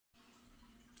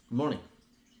Good morning.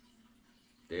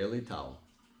 Daily Tao.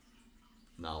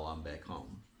 Now I'm back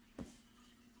home.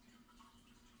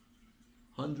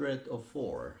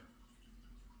 104.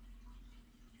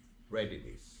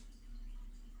 Readiness.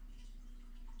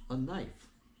 A knife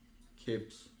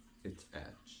keeps its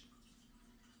edge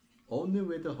only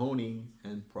with the honing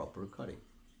and proper cutting.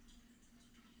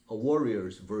 A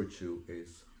warrior's virtue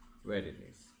is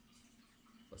readiness.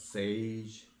 A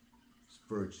sage's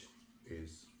virtue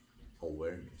is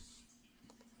awareness.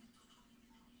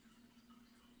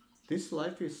 This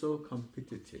life is so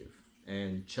competitive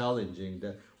and challenging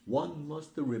that one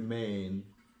must remain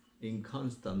in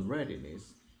constant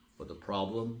readiness for the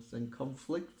problems and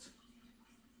conflicts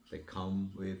that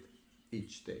come with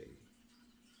each day.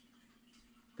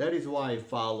 That is why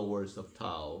followers of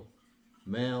Tao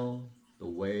mail the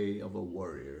way of a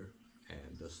warrior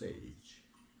and a sage.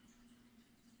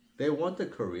 They want the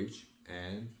courage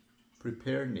and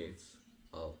preparedness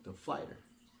of the fighter,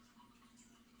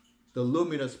 the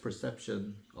luminous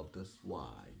perception of the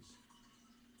wise.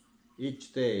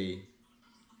 Each day,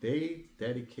 they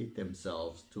dedicate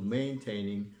themselves to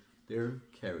maintaining their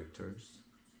characters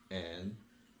and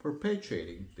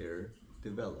perpetuating their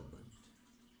development.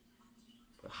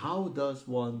 But how does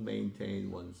one maintain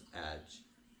one's edge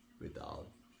without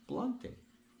blunting?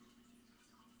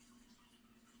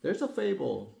 There's a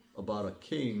fable about a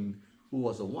king who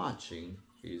was watching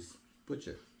his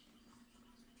butcher.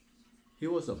 He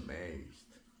was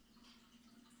amazed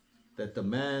that the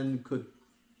man could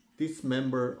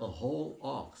dismember a whole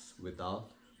ox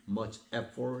without much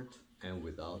effort and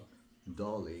without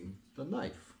dulling the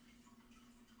knife.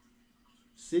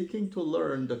 Seeking to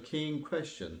learn, the king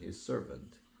questioned his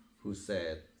servant, who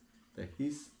said that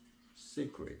his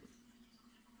secret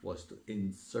was to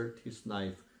insert his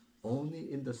knife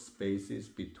only in the spaces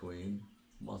between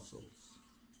muscles.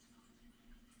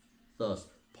 Thus,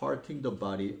 parting the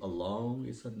body along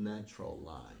its natural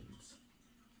lines.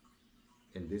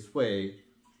 In this way,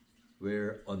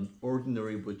 where an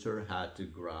ordinary butcher had to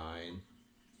grind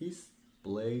his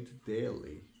blade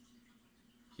daily,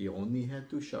 he only had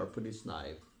to sharpen his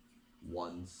knife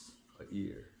once a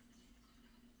year.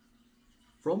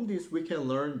 From this, we can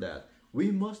learn that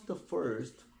we must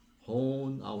first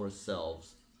hone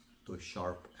ourselves to a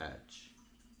sharp edge.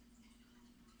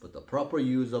 But the proper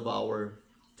use of our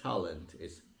talent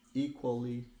is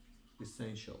equally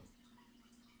essential.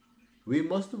 We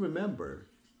must remember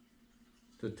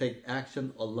to take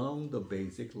action along the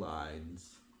basic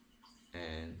lines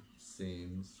and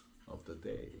themes of the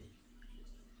day.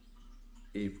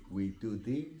 If we do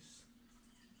this,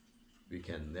 we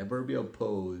can never be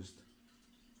opposed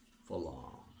for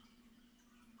long.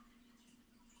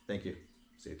 Thank you.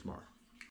 See you tomorrow.